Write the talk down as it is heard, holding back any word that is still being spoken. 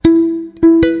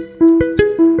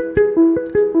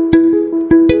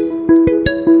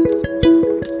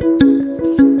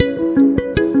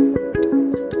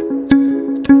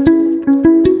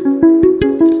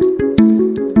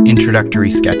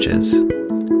Introductory Sketches.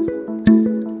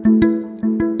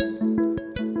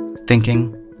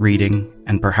 Thinking, reading,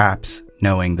 and perhaps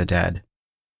knowing the dead.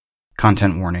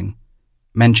 Content warning.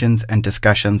 Mentions and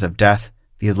discussions of death,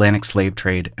 the Atlantic slave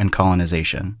trade, and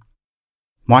colonization.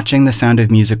 Watching The Sound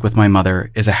of Music with my mother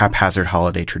is a haphazard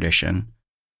holiday tradition.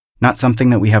 Not something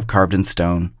that we have carved in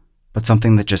stone, but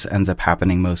something that just ends up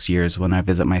happening most years when I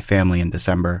visit my family in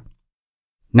December.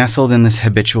 Nestled in this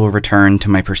habitual return to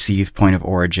my perceived point of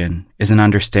origin is an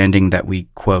understanding that we,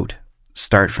 quote,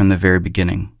 start from the very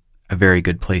beginning, a very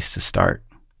good place to start,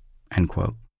 end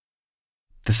quote.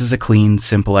 This is a clean,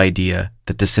 simple idea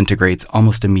that disintegrates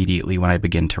almost immediately when I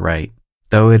begin to write.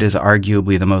 Though it is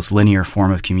arguably the most linear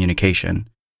form of communication,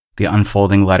 the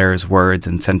unfolding letters, words,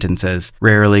 and sentences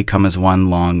rarely come as one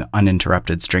long,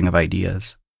 uninterrupted string of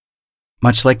ideas.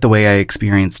 Much like the way I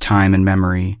experience time and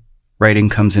memory, writing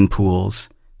comes in pools,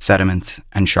 sediments,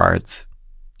 and shards.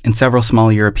 In several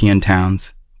small European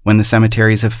towns, when the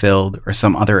cemeteries have filled or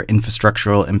some other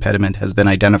infrastructural impediment has been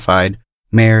identified,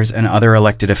 mayors and other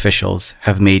elected officials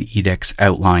have made edicts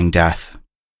outlawing death.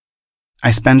 I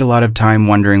spend a lot of time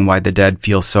wondering why the dead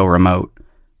feel so remote,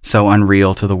 so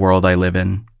unreal to the world I live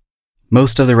in.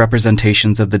 Most of the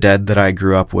representations of the dead that I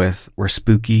grew up with were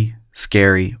spooky,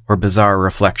 scary, or bizarre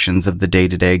reflections of the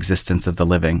day-to-day existence of the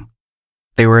living.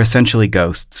 They were essentially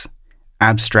ghosts,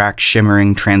 abstract,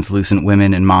 shimmering, translucent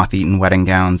women in moth-eaten wedding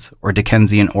gowns, or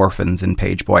Dickensian orphans in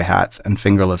page-boy hats and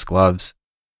fingerless gloves.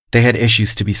 They had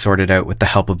issues to be sorted out with the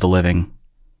help of the living,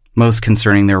 most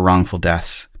concerning their wrongful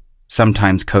deaths,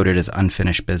 sometimes coded as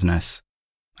unfinished business.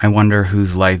 I wonder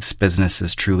whose life's business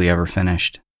is truly ever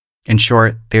finished. In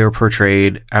short, they were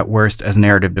portrayed at worst as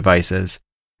narrative devices,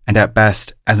 and at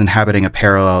best as inhabiting a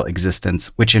parallel existence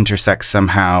which intersects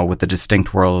somehow with the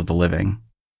distinct world of the living.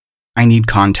 I need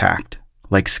contact,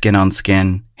 like skin on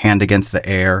skin, hand against the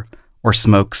air, or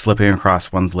smoke slipping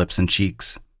across one's lips and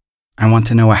cheeks. I want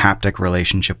to know a haptic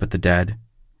relationship with the dead,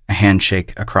 a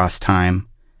handshake across time,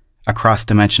 a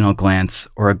cross-dimensional glance,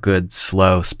 or a good,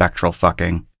 slow, spectral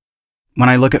fucking. When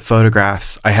I look at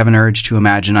photographs, I have an urge to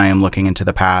imagine I am looking into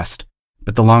the past,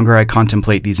 but the longer I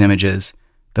contemplate these images,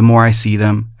 the more I see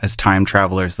them as time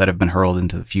travelers that have been hurled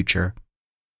into the future.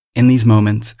 In these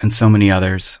moments, and so many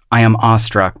others, I am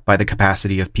awestruck by the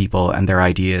capacity of people and their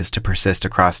ideas to persist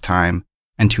across time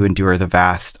and to endure the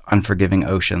vast, unforgiving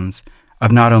oceans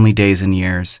of not only days and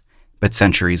years, but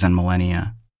centuries and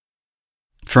millennia.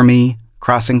 For me,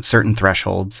 crossing certain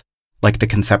thresholds, like the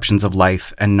conceptions of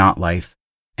life and not life,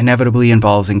 inevitably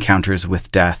involves encounters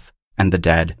with death and the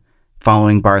dead,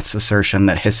 following Barth's assertion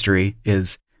that history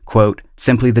is, quote,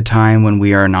 simply the time when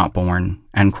we are not born,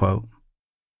 end quote.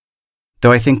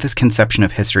 Though I think this conception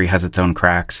of history has its own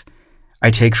cracks,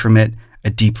 I take from it a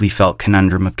deeply felt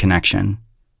conundrum of connection.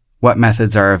 What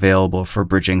methods are available for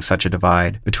bridging such a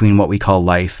divide between what we call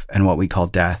life and what we call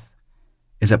death?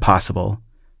 Is it possible?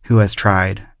 Who has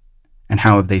tried? And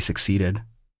how have they succeeded?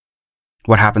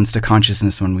 What happens to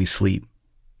consciousness when we sleep?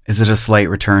 Is it a slight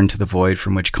return to the void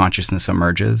from which consciousness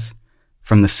emerges?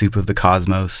 From the soup of the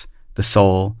cosmos, the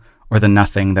soul, or the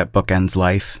nothing that bookends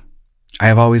life? I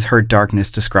have always heard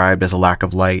darkness described as a lack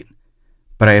of light,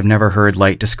 but I have never heard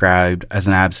light described as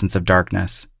an absence of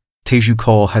darkness. Teju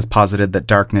Cole has posited that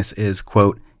darkness is,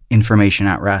 quote, information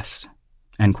at rest,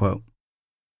 end quote.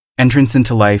 Entrance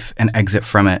into life and exit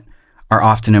from it are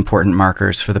often important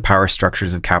markers for the power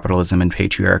structures of capitalism and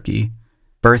patriarchy.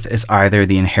 Birth is either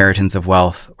the inheritance of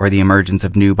wealth or the emergence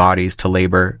of new bodies to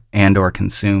labor and or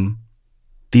consume.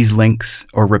 These links,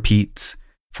 or repeats,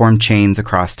 form chains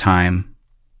across time,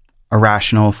 a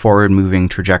rational, forward-moving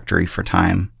trajectory for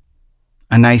time.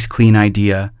 A nice, clean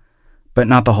idea, but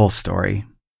not the whole story.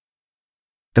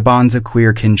 The bonds of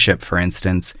queer kinship, for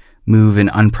instance, move in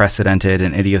unprecedented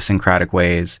and idiosyncratic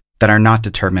ways that are not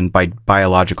determined by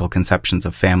biological conceptions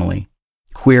of family.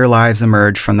 Queer lives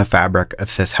emerge from the fabric of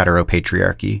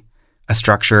cis-heteropatriarchy, a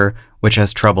structure which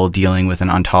has trouble dealing with an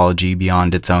ontology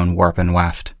beyond its own warp and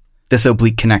weft. This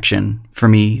oblique connection, for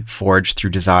me, forged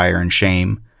through desire and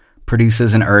shame,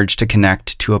 produces an urge to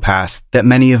connect to a past that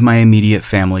many of my immediate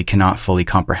family cannot fully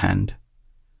comprehend.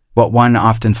 What one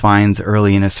often finds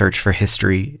early in a search for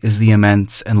history is the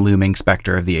immense and looming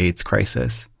specter of the AIDS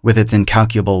crisis, with its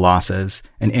incalculable losses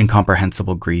and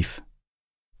incomprehensible grief.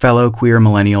 Fellow queer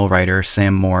millennial writer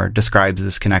Sam Moore describes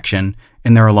this connection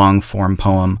in their long-form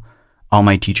poem, All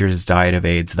My Teachers Died of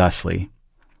AIDS, thusly,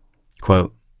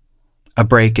 quote, a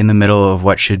break in the middle of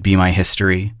what should be my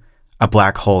history, a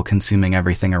black hole consuming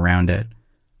everything around it,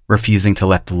 refusing to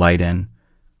let the light in,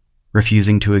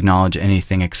 refusing to acknowledge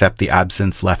anything except the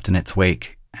absence left in its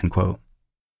wake, end quote.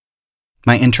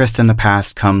 My interest in the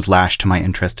past comes lashed to my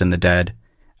interest in the dead,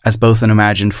 as both an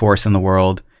imagined force in the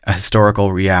world, a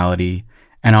historical reality,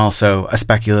 and also a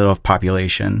speculative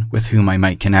population with whom I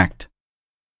might connect.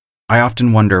 I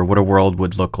often wonder what a world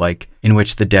would look like in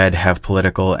which the dead have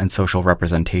political and social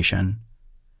representation.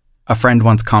 A friend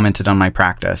once commented on my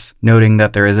practice, noting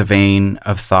that there is a vein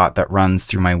of thought that runs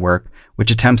through my work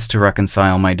which attempts to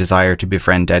reconcile my desire to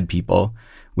befriend dead people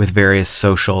with various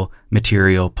social,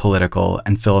 material, political,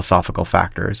 and philosophical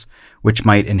factors which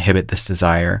might inhibit this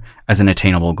desire as an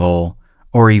attainable goal,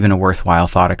 or even a worthwhile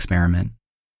thought experiment.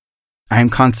 I am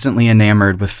constantly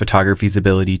enamored with photography's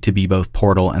ability to be both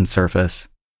portal and surface.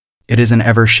 It is an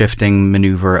ever-shifting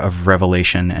maneuver of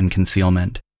revelation and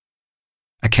concealment.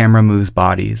 A camera moves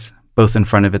bodies, both in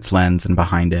front of its lens and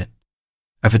behind it.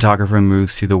 A photographer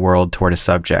moves through the world toward a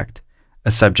subject.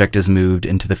 A subject is moved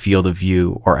into the field of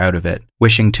view or out of it,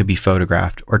 wishing to be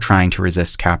photographed or trying to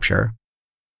resist capture.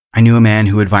 I knew a man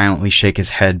who would violently shake his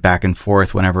head back and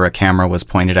forth whenever a camera was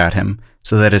pointed at him,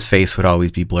 so that his face would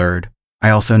always be blurred. I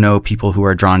also know people who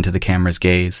are drawn to the camera's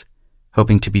gaze,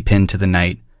 hoping to be pinned to the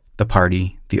night, the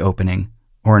party, the opening,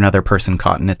 or another person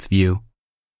caught in its view.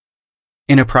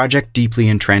 In a project deeply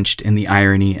entrenched in the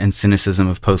irony and cynicism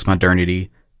of postmodernity,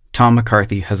 Tom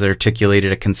McCarthy has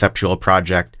articulated a conceptual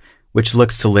project which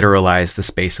looks to literalize the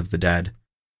space of the dead.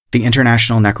 The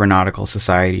International Necronautical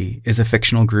Society is a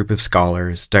fictional group of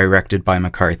scholars directed by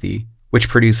McCarthy, which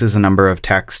produces a number of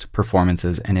text,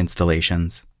 performances, and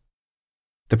installations.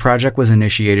 The project was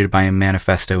initiated by a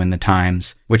manifesto in the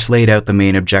Times, which laid out the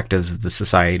main objectives of the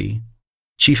society.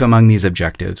 Chief among these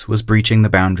objectives was breaching the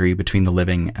boundary between the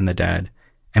living and the dead,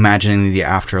 imagining the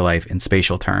afterlife in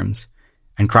spatial terms,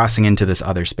 and crossing into this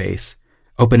other space,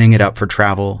 opening it up for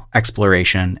travel,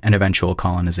 exploration, and eventual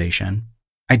colonization.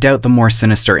 I doubt the more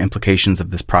sinister implications of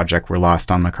this project were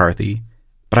lost on McCarthy,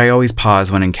 but I always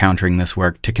pause when encountering this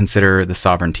work to consider the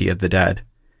sovereignty of the dead.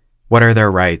 What are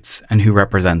their rights, and who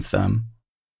represents them?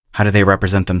 How do they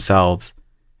represent themselves?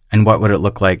 And what would it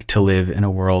look like to live in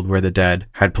a world where the dead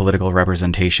had political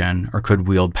representation or could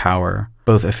wield power,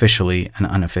 both officially and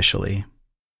unofficially?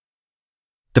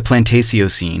 The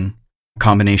Plantaciocene, a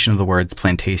combination of the words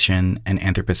plantation and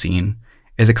Anthropocene,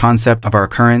 is a concept of our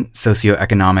current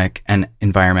socioeconomic and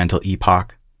environmental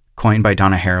epoch, coined by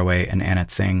Donna Haraway and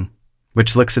Anat Singh,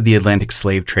 which looks at the Atlantic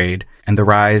slave trade and the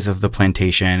rise of the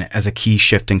plantation as a key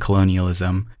shift in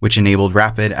colonialism, which enabled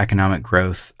rapid economic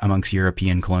growth amongst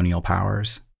European colonial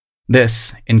powers.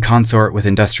 This, in consort with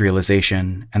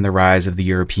industrialization and the rise of the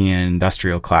European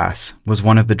industrial class, was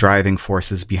one of the driving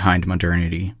forces behind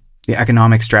modernity. The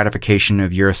economic stratification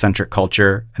of Eurocentric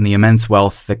culture and the immense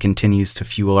wealth that continues to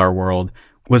fuel our world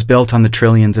was built on the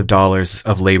trillions of dollars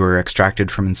of labor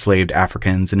extracted from enslaved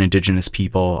Africans and indigenous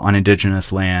people on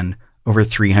indigenous land over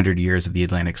 300 years of the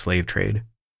Atlantic slave trade.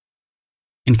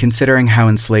 In considering how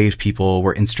enslaved people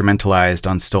were instrumentalized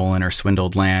on stolen or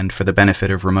swindled land for the benefit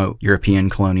of remote European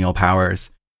colonial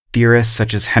powers, theorists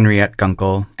such as Henriette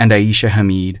Gunkel and Aisha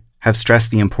Hamid have stressed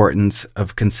the importance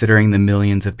of considering the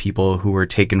millions of people who were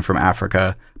taken from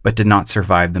Africa but did not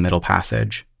survive the Middle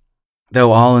Passage.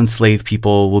 Though all enslaved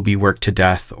people will be worked to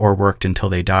death or worked until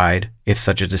they died, if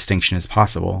such a distinction is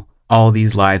possible, all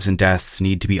these lives and deaths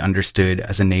need to be understood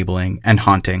as enabling and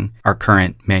haunting our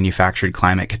current manufactured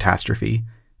climate catastrophe,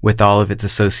 with all of its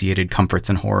associated comforts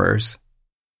and horrors.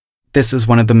 This is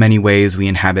one of the many ways we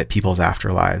inhabit people's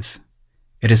afterlives.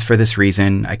 It is for this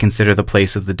reason I consider the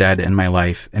place of the dead in my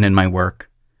life and in my work,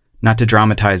 not to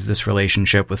dramatize this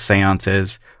relationship with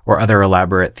seances or other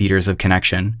elaborate theaters of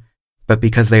connection, but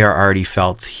because they are already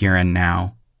felt here and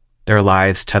now, their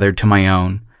lives tethered to my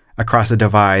own, across a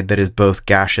divide that is both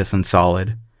gaseous and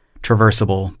solid,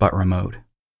 traversable but remote.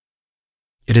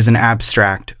 It is an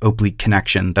abstract, oblique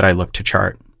connection that I look to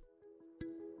chart.